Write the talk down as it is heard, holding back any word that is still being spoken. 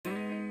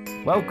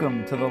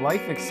Welcome to the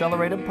Life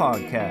Accelerated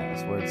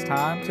podcast, where it's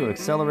time to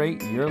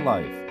accelerate your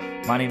life.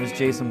 My name is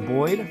Jason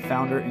Boyd,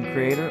 founder and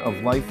creator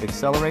of Life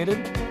Accelerated.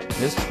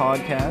 This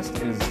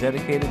podcast is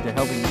dedicated to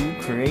helping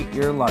you create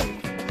your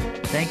life.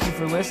 Thank you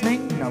for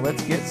listening. Now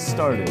let's get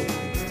started.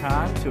 It's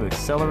time to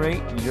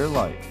accelerate your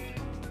life.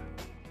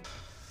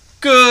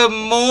 Good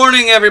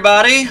morning,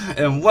 everybody,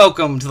 and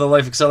welcome to the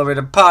Life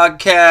Accelerated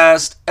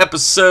podcast,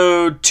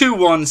 episode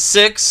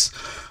 216.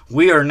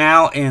 We are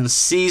now in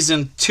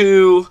season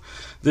 2.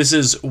 This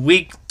is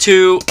week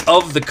 2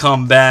 of the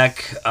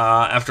comeback.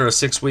 After a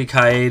 6-week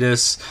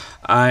hiatus,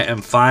 I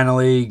am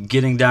finally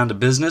getting down to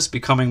business,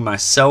 becoming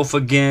myself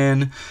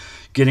again,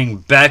 getting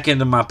back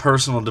into my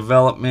personal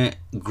development,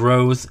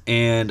 growth,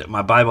 and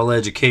my Bible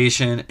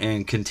education,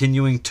 and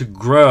continuing to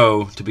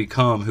grow to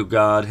become who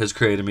God has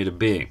created me to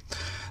be.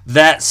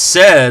 That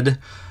said,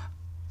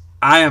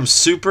 I am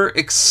super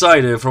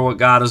excited for what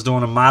God is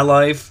doing in my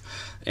life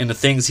and the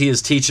things He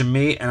is teaching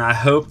me, and I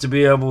hope to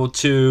be able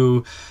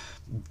to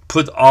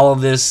put all of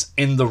this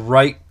in the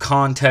right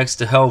context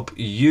to help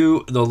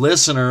you, the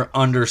listener,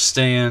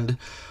 understand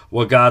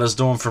what God is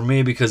doing for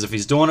me, because if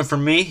He's doing it for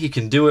me, He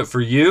can do it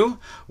for you.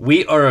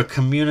 We are a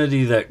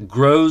community that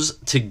grows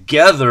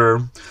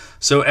together,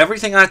 so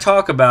everything I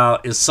talk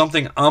about is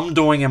something I'm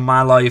doing in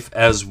my life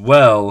as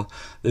well.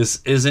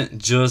 This isn't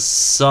just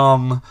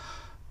some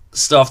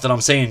stuff that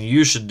I'm saying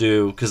you should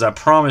do, because I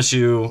promise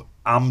you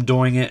I'm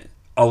doing it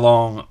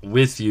along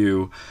with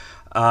you.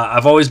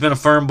 I've always been a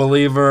firm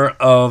believer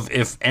of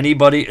if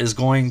anybody is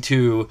going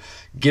to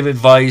give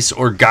advice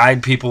or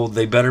guide people,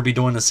 they better be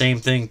doing the same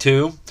thing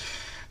too.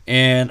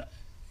 And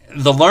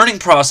the learning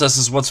process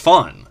is what's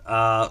fun.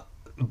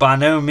 By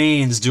no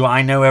means do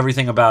I know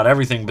everything about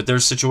everything, but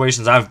there's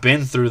situations I've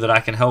been through that I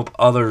can help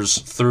others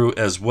through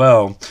as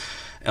well.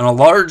 And a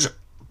large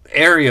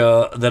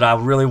area that I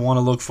really want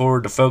to look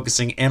forward to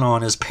focusing in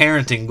on is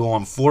parenting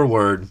going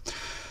forward.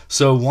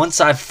 So once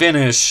I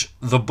finish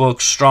the book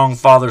Strong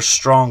Fathers,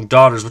 Strong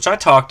Daughters, which I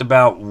talked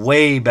about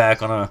way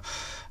back on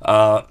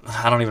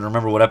I don't even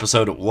remember what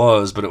episode it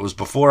was, but it was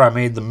before I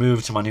made the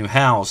move to my new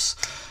house.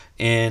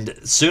 And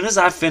as soon as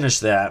I finish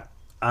that,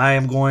 I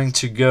am going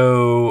to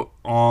go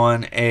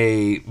on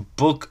a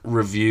book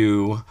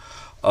review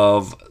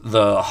of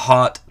the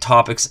hot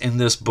topics in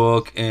this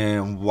book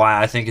and why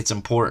I think it's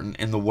important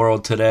in the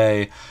world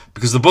today,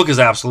 because the book is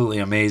absolutely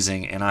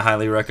amazing, and I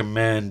highly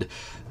recommend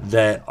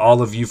that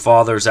all of you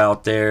fathers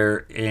out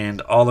there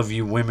and all of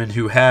you women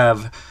who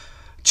have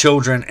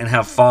children and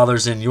have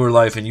fathers in your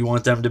life and you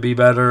want them to be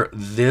better,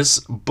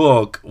 this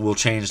book will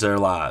change their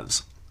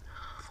lives.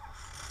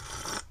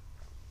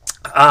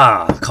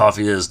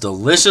 Coffee is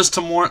delicious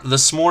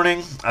this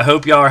morning. I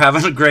hope y'all are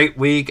having a great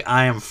week.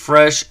 I am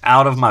fresh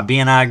out of my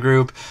BNI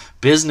group,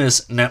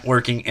 Business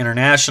Networking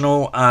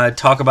International. I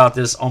talk about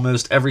this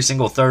almost every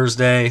single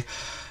Thursday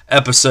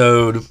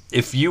episode.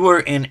 If you are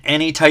in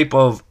any type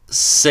of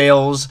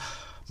sales,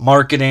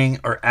 marketing,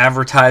 or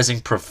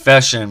advertising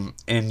profession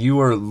and you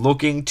are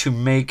looking to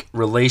make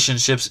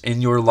relationships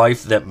in your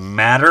life that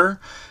matter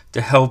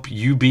to help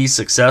you be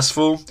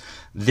successful,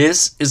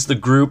 this is the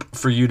group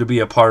for you to be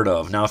a part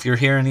of. Now, if you're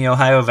here in the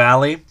Ohio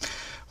Valley,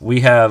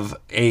 we have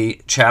a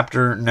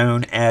chapter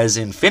known as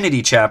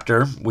Infinity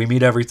Chapter. We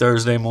meet every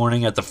Thursday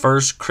morning at the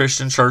First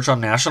Christian Church on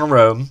National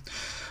Road.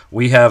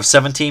 We have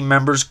 17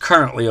 members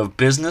currently of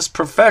business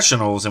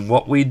professionals, and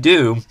what we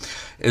do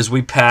is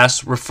we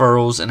pass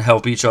referrals and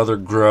help each other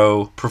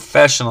grow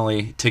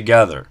professionally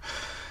together.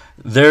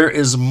 There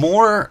is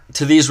more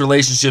to these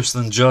relationships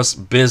than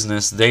just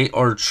business. They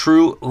are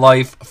true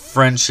life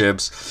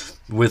friendships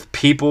with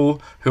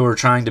people who are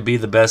trying to be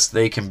the best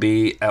they can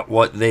be at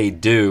what they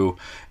do,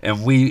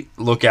 and we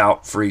look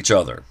out for each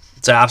other.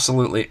 It's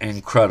absolutely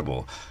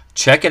incredible.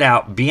 Check it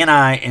out,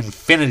 BNI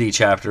Infinity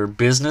Chapter,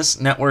 Business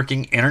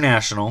Networking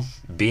International,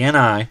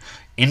 BNI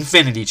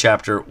Infinity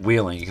Chapter,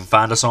 Wheeling. You can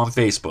find us on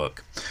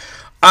Facebook.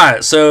 All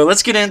right, so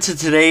let's get into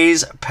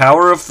today's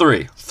Power of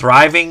 3,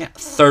 Thriving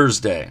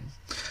Thursday.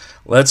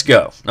 Let's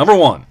go. Number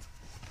 1,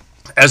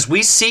 as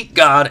we seek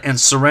God and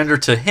surrender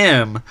to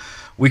Him,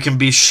 we can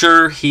be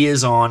sure He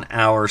is on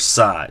our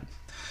side.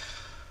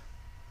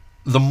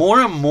 The more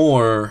and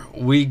more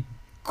we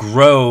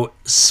grow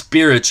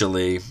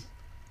spiritually,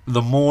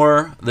 the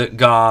more that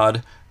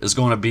God is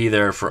going to be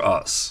there for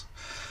us.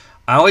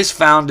 I always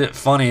found it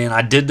funny, and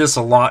I did this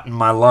a lot in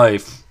my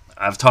life.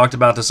 I've talked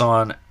about this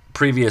on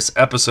previous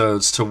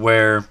episodes, to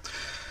where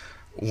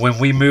when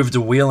we moved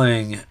to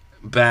Wheeling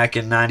back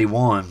in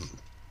 91,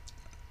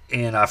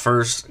 and I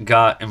first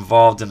got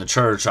involved in the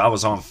church, I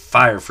was on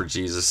fire for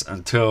Jesus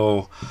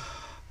until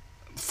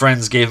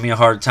friends gave me a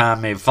hard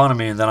time, made fun of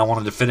me, and then I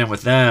wanted to fit in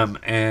with them,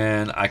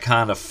 and I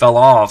kind of fell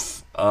off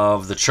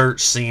of the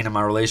church scene and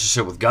my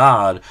relationship with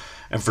God,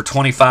 and for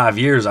 25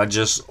 years I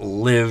just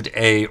lived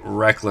a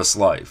reckless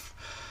life.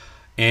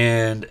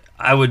 And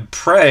I would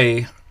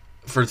pray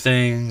for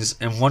things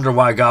and wonder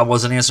why God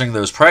wasn't answering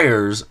those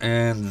prayers,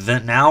 and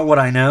then now what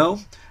I know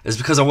is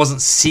because I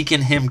wasn't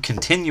seeking Him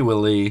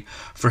continually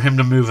for Him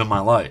to move in my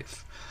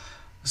life.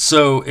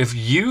 So if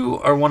you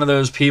are one of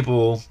those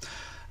people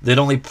that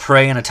only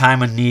pray in a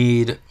time of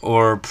need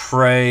or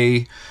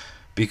pray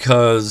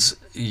because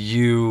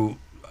you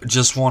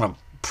just want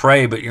to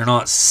pray but you're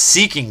not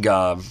seeking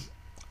God,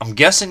 I'm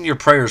guessing your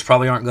prayers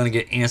probably aren't going to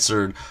get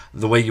answered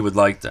the way you would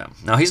like them.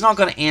 Now, He's not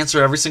going to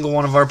answer every single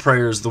one of our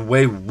prayers the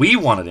way we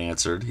want it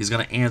answered. He's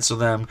going to answer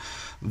them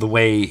the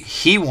way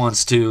He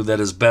wants to,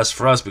 that is best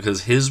for us,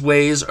 because His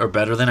ways are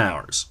better than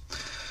ours.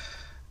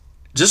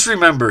 Just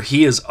remember,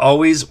 He is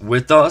always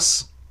with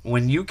us.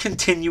 When you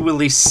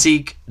continually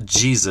seek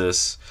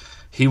Jesus,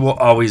 He will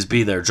always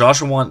be there.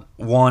 Joshua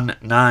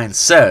 1:9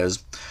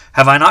 says,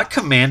 "Have I not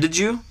commanded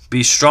you?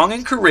 Be strong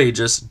and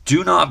courageous.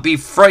 Do not be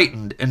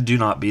frightened and do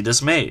not be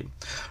dismayed.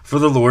 For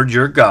the Lord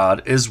your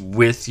God is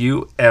with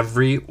you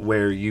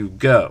everywhere you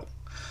go."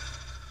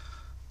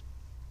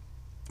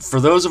 For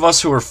those of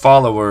us who are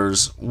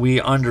followers,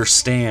 we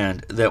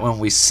understand that when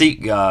we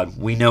seek God,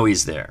 we know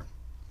He's there.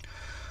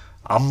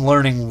 I'm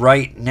learning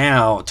right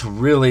now to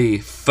really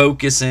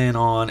focus in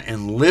on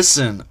and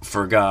listen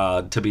for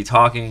God to be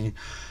talking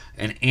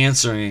and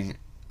answering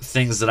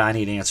things that I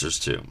need answers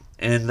to.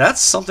 And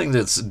that's something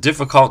that's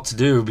difficult to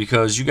do,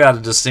 because you got to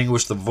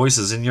distinguish the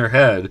voices in your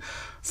head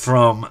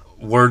from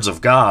words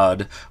of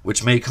God,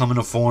 which may come in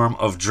a form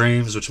of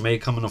dreams, which may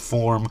come in a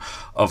form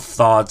of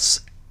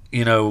thoughts,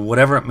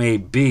 whatever it may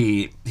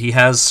be. He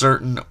has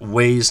certain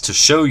ways to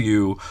show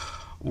you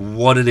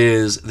what it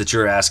is that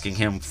you're asking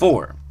Him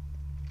for.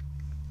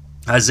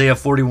 Isaiah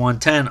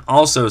 41:10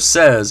 also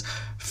says,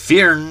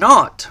 "Fear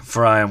not,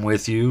 for I am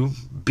with you.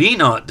 Be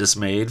not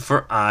dismayed,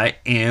 for I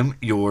am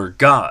your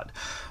God.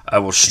 I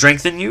will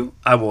strengthen you.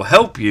 I will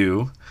help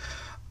you.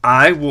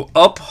 I will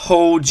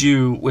uphold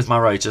you with my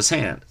righteous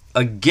hand."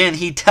 Again,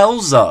 He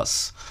tells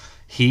us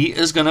He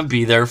is going to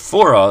be there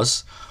for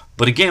us.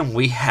 But again,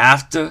 we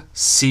have to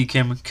seek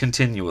Him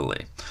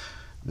continually.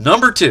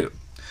 Number 2,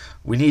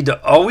 we need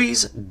to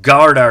always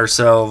guard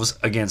ourselves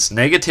against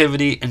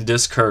negativity and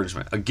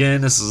discouragement.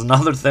 Again, this is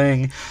another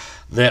thing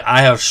that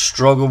I have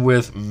struggled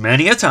with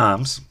many a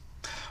times,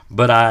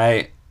 but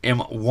I am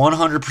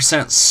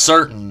 100%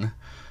 certain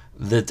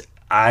that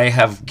I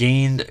have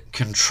gained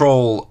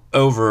control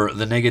over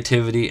the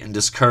negativity and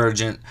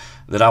discouragement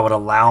that I would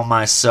allow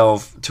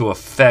myself to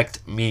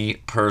affect me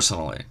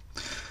personally.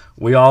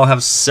 We all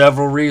have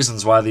several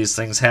reasons why these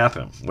things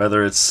happen,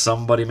 whether it's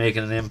somebody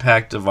making an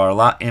impact on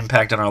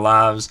our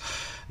lives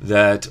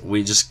that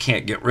we just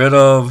can't get rid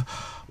of,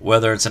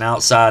 whether it's an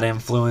outside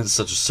influence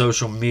such as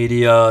social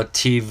media,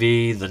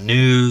 TV, the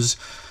news,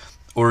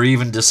 or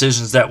even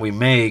decisions that we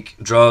make,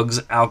 drugs,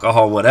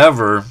 alcohol,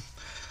 whatever.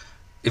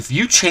 If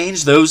you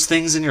change those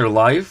things in your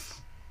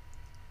life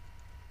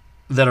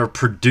that are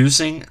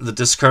producing the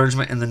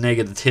discouragement and the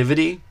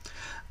negativity,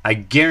 I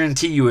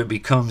guarantee you it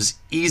becomes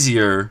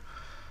easier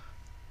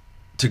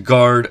to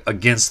guard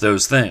against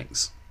those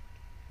things.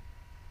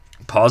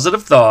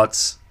 Positive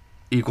thoughts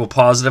equal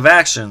positive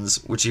actions,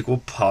 which equal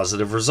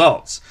positive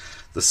results.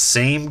 The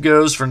same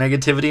goes for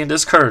negativity and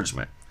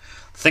discouragement.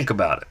 Think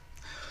about it.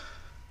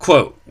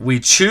 Quote, "We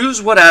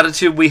choose what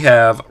attitude we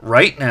have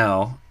right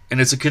now,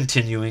 and it's a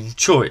continuing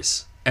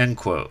choice." End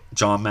quote.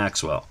 John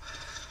Maxwell.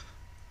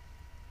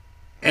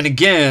 And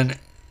again,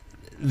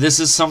 this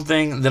is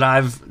something that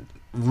I've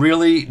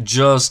really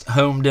just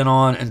homed in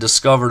on and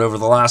discovered over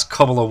the last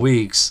couple of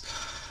weeks,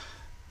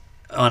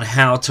 on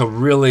how to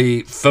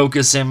really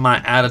focus in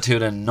my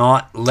attitude and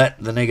not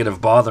let the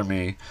negative bother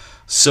me.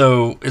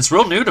 So it's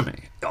real new to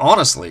me.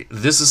 Honestly,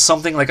 this is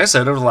something, like I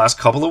said, over the last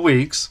couple of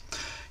weeks.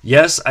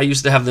 Yes, I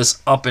used to have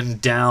this up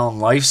and down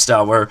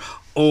lifestyle where,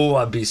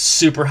 I'd be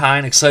super high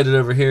and excited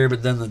over here,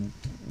 but then the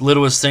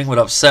littlest thing would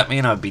upset me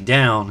and I'd be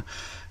down.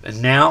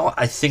 And now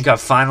I think I've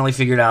finally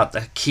figured out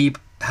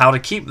how to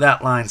keep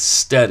that line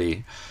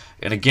steady.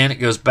 And again, it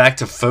goes back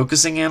to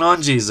focusing in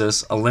on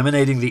Jesus,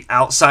 eliminating the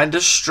outside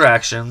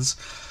distractions,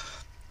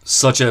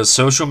 such as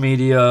social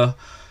media,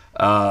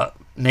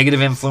 negative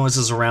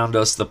influences around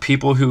us, the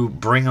people who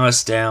bring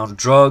us down,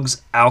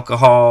 drugs,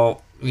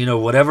 alcohol,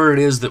 whatever it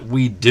is that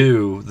we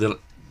do that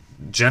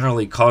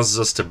generally causes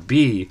us to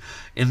be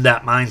in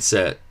that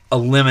mindset.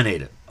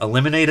 Eliminate it.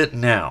 Eliminate it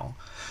now.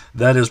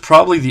 That is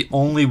probably the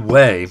only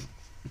way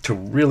to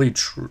really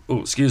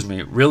truly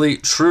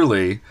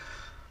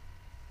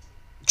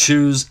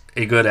choose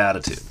a good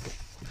attitude.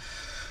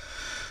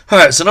 All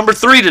right, so number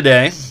 3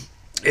 today.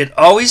 It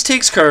always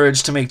takes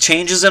courage to make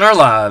changes in our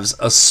lives,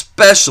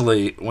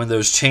 especially when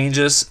those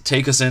changes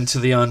take us into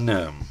the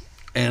unknown.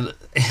 And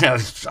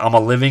I'm a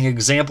living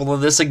example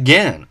of this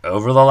again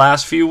over the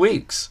last few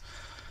weeks.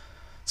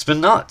 It's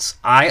been nuts.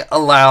 I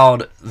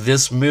allowed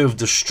this move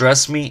to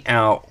stress me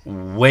out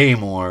way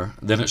more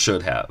than it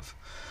should have.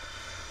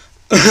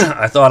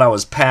 I thought I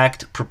was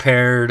packed,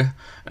 prepared,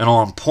 and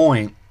on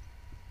point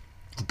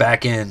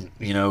back in,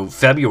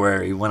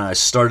 February when I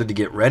started to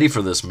get ready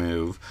for this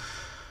move.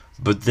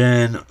 But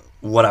then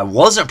what I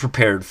wasn't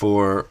prepared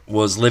for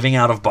was living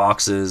out of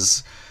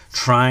boxes,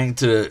 trying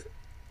to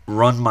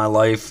run my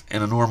life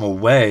in a normal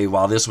way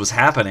while this was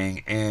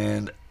happening,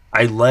 and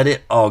I let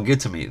it all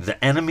get to me.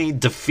 The enemy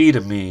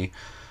defeated me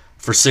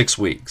for 6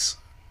 weeks.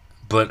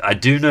 But I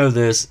do know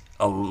this,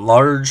 a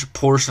large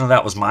portion of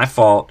that was my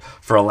fault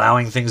for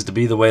allowing things to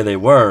be the way they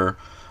were.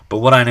 But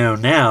what I know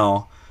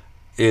now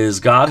is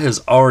God has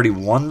already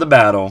won the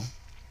battle,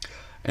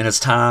 and it's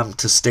time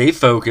to stay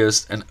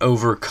focused and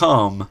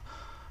overcome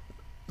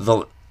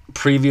the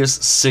previous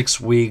 6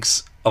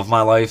 weeks of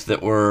my life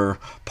that were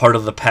part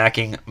of the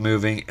packing,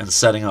 moving, and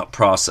setting up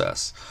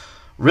process.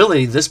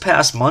 Really, this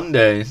past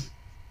Monday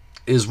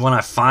is when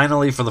I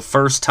finally, for the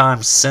first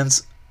time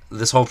since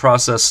this whole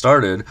process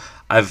started,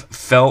 I've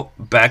felt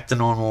back to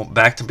normal,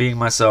 back to being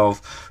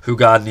myself, who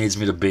God needs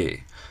me to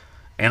be.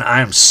 And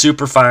I am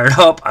super fired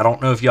up. I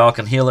don't know if y'all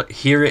can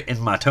hear it in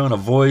my tone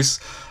of voice,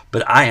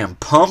 but I am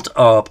pumped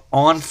up,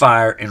 on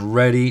fire, and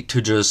ready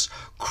to just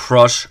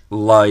crush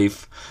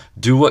life,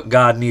 do what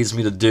God needs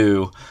me to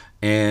do,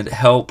 and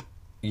help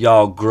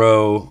y'all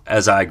grow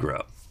as I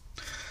grow.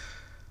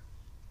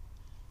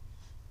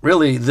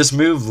 Really, this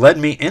move led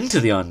me into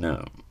the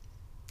unknown.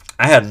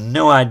 I had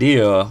no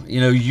idea.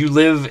 You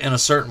live in a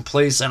certain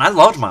place, and I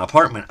loved my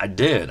apartment. I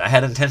did. I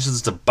had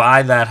intentions to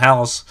buy that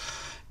house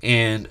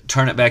and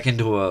turn it back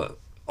into a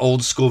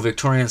old school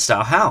Victorian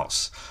style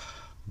house.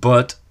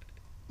 But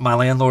my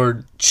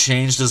landlord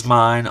changed his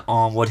mind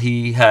on what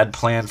he had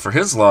planned for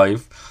his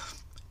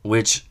life,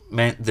 which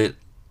meant that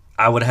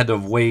I would have had to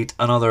wait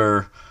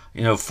another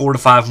 4 to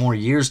 5 more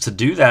years to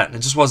do that, and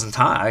it just wasn't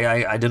time.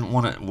 I didn't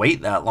want to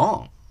wait that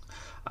long.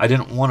 I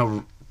didn't want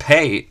to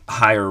pay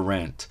higher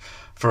rent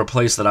for a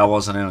place that I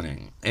wasn't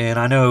owning. And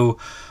I know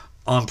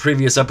on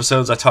previous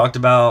episodes I talked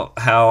about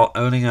how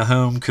owning a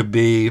home could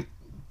be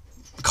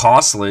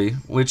costly,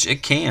 which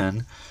it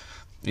can,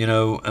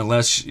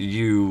 unless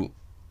you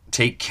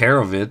take care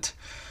of it,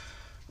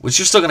 which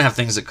you're still going to have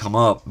things that come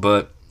up.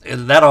 But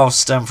that all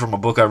stemmed from a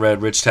book I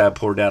read, Rich Dad,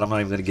 Poor Dad. I'm not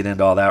even going to get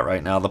into all that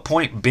right now. The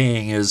point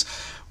being is,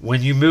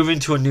 when you move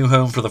into a new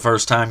home for the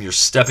first time, you're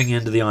stepping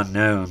into the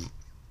unknown.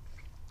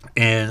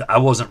 And I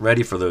wasn't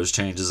ready for those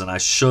changes, and I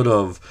should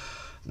have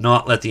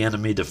not let the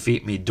enemy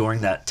defeat me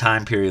during that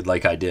time period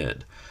like I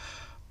did.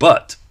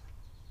 But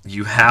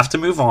you have to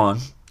move on.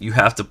 You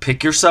have to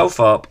pick yourself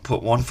up,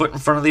 put one foot in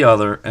front of the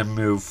other, and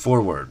move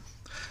forward.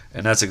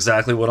 And that's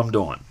exactly what I'm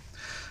doing.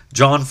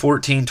 John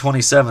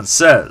 14:27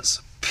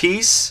 says,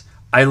 "Peace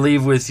I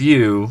leave with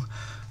you,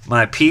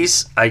 my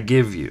peace I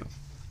give you.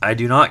 I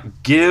do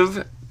not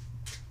give..."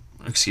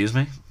 Excuse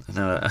me.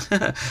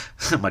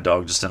 My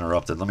dog just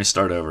interrupted. Let me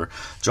start over.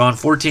 John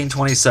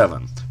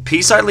 14:27.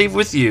 "Peace I leave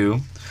with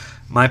you,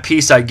 my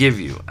peace I give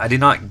you. I do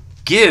not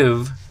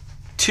give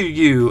to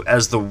you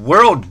as the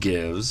world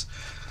gives.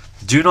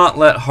 Do not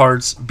let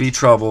hearts be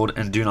troubled,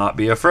 and do not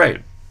be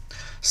afraid."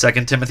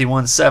 2 Timothy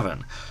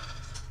 1:7.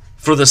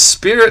 "For the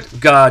Spirit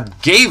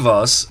God gave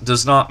us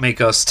does not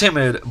make us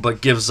timid,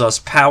 but gives us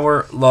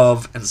power,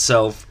 love, and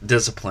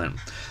self-discipline."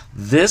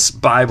 This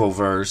Bible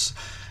verse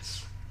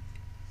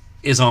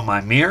is on my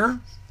mirror.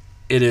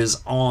 It is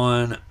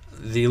on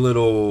the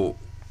little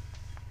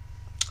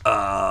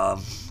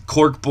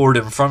cork board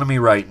in front of me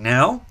right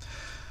now.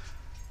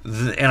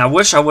 And I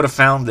wish I would have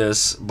found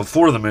this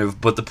before the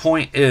move, but the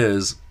point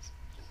is,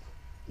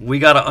 we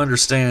got to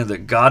understand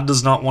that God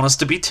does not want us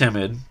to be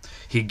timid.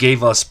 He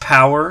gave us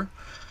power,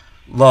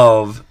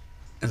 love,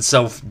 and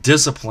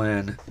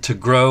self-discipline to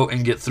grow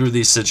and get through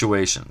these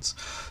situations.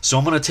 So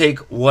I'm going to take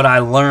what I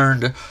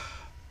learned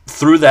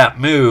through that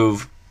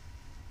move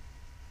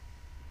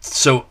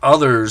so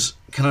others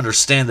can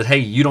understand that, hey,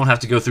 you don't have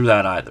to go through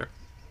that either.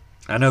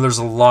 I know there's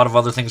a lot of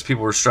other things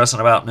people are stressing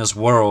about in this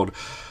world,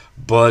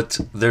 but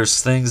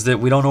there's things that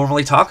we don't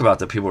normally talk about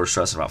that people are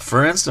stressing about.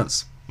 For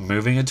instance,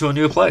 moving into a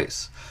new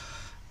place.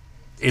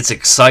 It's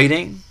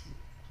exciting,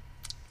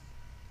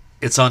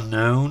 it's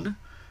unknown,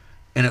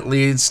 and it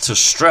leads to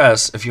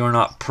stress if you're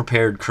not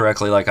prepared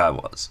correctly like I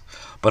was.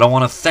 But I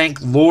want to thank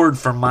Lord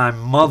for my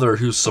mother,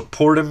 who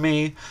supported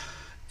me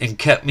and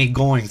kept me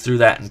going through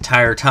that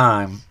entire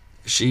time.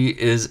 She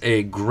is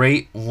a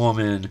great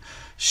woman.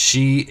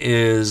 She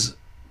is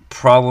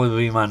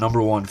probably my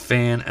number one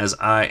fan, as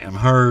I am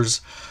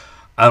hers.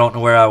 I don't know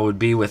where I would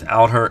be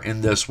without her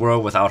in this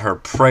world, without her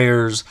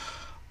prayers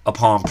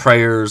upon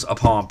prayers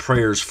upon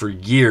prayers for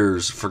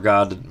years for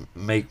God to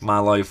make my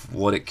life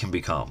what it can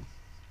become.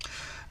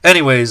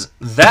 Anyways,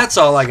 that's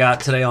all I got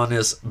today on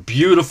this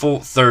beautiful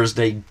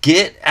Thursday.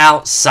 Get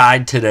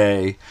outside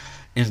today.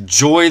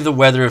 Enjoy the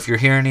weather if you're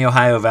here in the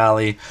Ohio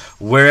Valley,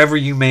 wherever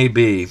you may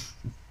be.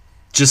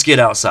 Just get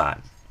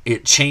outside.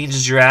 It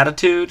changes your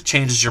attitude,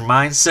 changes your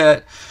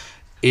mindset.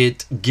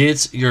 It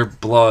gets your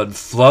blood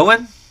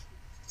flowing.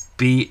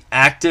 Be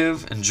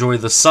active. Enjoy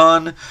the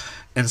sun.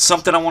 And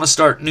something I want to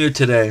start new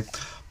today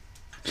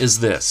is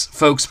this.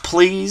 Folks,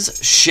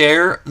 please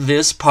share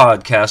this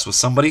podcast with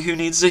somebody who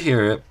needs to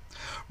hear it.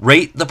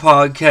 Rate the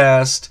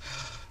podcast.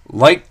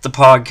 Like the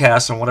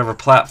podcast on whatever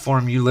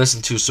platform you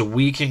listen to, so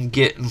we can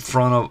get in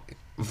front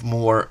of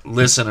more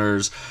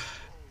listeners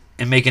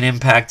and make an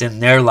impact in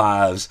their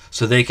lives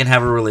so they can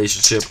have a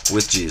relationship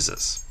with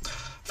Jesus.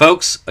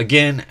 Folks,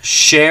 again,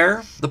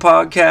 share the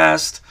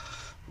podcast,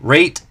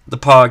 rate the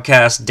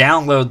podcast,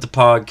 download the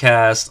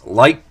podcast,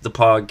 like the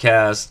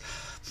podcast,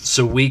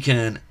 so we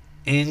can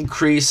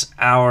increase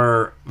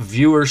our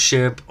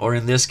viewership, or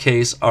in this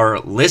case, our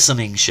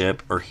listeningship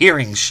or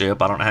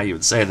hearingship. I don't know how you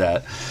would say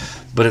that.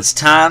 But it's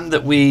time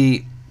that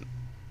we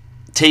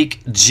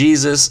take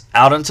Jesus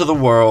out into the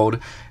world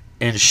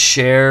and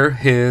share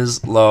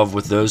his love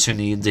with those who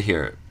need to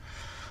hear it.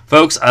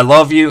 Folks, I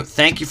love you.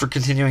 Thank you for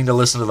continuing to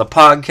listen to the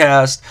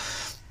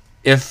podcast.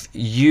 If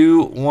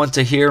you want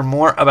to hear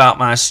more about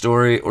my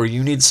story or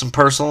you need some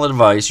personal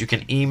advice, you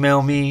can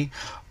email me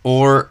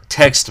or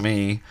text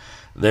me.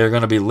 They're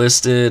going to be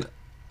listed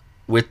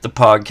with the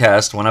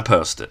podcast when I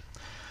post it.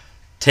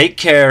 Take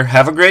care,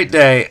 have a great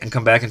day, and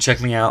come back and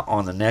check me out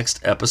on the next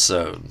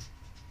episode.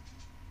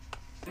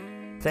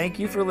 Thank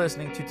you for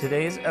listening to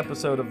today's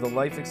episode of the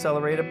Life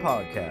Accelerated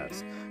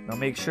podcast. Now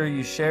make sure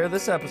you share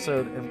this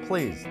episode and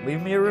please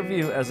leave me a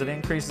review as it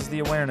increases the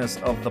awareness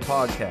of the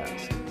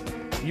podcast.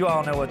 You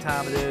all know what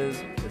time it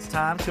is. It's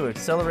time to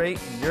accelerate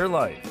your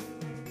life.